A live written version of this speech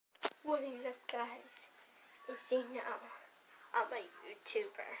What is up, guys? As you know, I'm a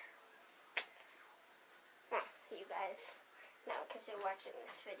YouTuber. Well, you guys know because you're watching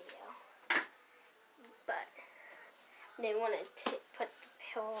this video. But they wanted to put the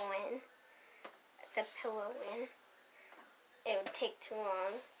pillow in. It would take too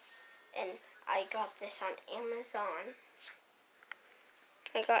long. And I got this on Amazon.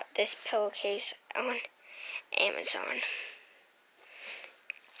 I got this pillowcase on Amazon.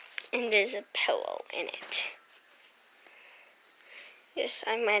 And there's a pillow in it. Yes,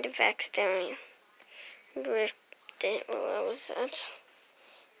 I might have accidentally ripped it while I was at.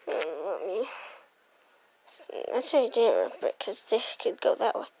 Actually, I didn't rip it because this could go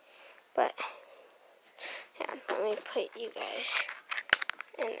that way. But, yeah, let me put you guys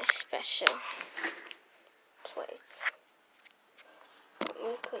in a special place. Let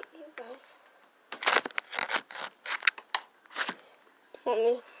me put you guys. Let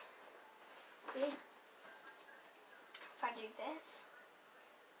me see. If I do this.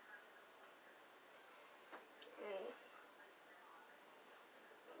 And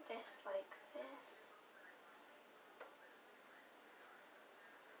this like this.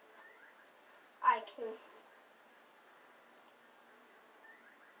 I can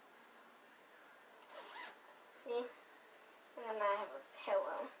see, and then I have a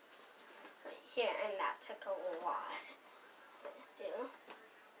pillow right here, and that took a lot to do.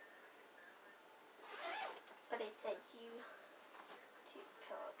 But it's a YouTube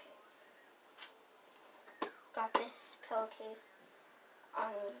pillowcase. Got this pillowcase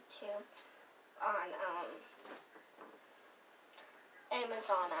on YouTube, on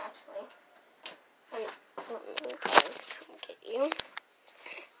Amazon actually. And let me guys come get you.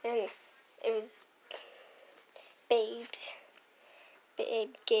 And it was Babe's.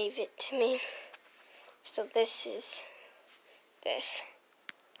 Babe gave it to me. So this is this.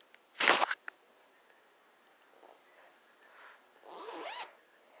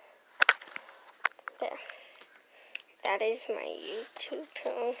 There. That is my YouTube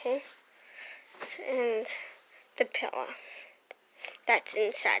pillowcase. And the pillow that's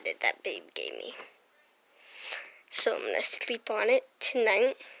inside it that Babe gave me. So I'm gonna sleep on it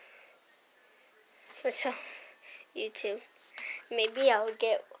tonight. What's up, YouTube? Maybe I'll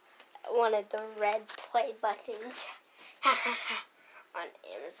get one of the red play buttons on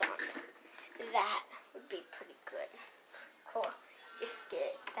Amazon. That would be pretty good. Cool. Just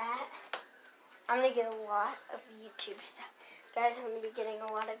get that. I'm gonna get a lot of YouTube stuff. Guys, I'm gonna be getting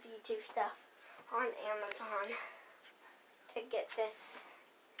a lot of YouTube stuff on Amazon to get this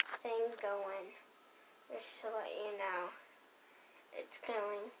thing going. Just to let you know, it's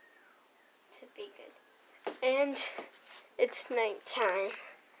going to be good. And it's nighttime,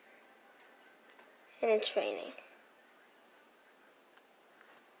 and it's raining.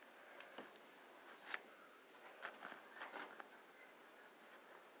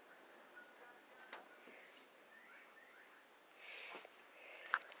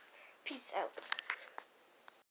 Peace out.